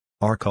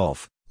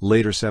Arculf,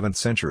 later 7th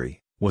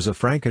century, was a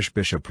Frankish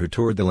bishop who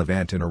toured the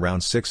Levant in around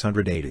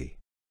 680.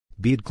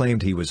 Bede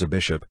claimed he was a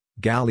bishop,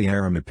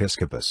 Galliarum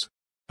Episcopus.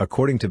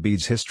 According to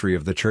Bede's History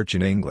of the Church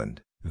in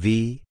England,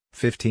 v.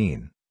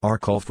 15,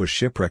 Arculf was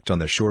shipwrecked on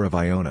the shore of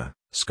Iona,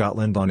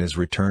 Scotland on his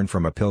return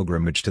from a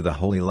pilgrimage to the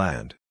Holy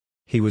Land.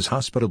 He was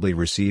hospitably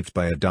received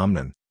by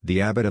Adamnan,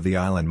 the abbot of the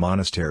island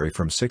monastery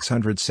from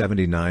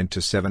 679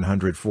 to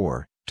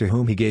 704, to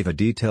whom he gave a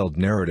detailed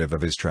narrative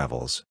of his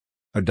travels.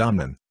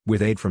 Adamnan,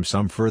 with aid from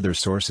some further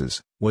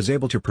sources, was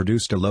able to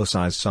produce De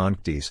Locis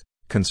Sanctis,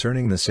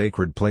 concerning the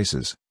sacred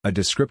places, a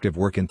descriptive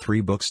work in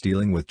 3 books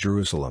dealing with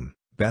Jerusalem,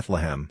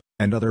 Bethlehem,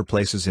 and other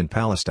places in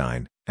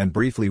Palestine, and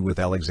briefly with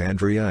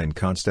Alexandria and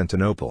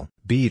Constantinople.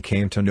 Bede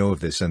came to know of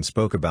this and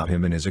spoke about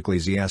him in his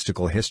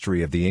Ecclesiastical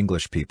History of the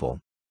English People.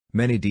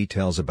 Many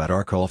details about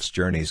Arculf's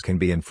journeys can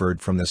be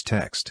inferred from this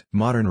text.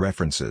 Modern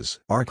references.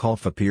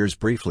 Arculf appears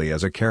briefly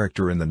as a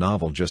character in the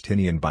novel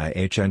Justinian by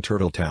H. N.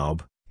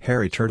 Turtletaub,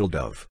 Harry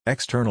Turtledove.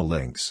 External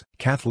links.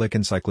 Catholic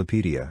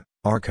Encyclopedia,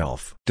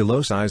 Arculf. De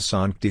Locis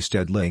Sanctis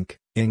Dead link,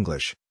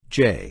 English,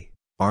 J.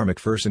 R.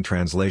 Macpherson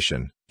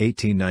translation,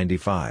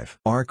 1895.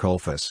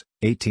 Arculfus,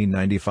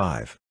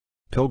 1895.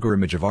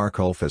 Pilgrimage of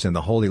Arculfus in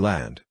the Holy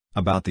Land,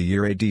 about the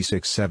year AD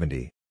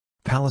 670.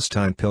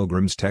 Palestine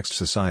Pilgrims Text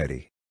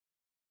Society.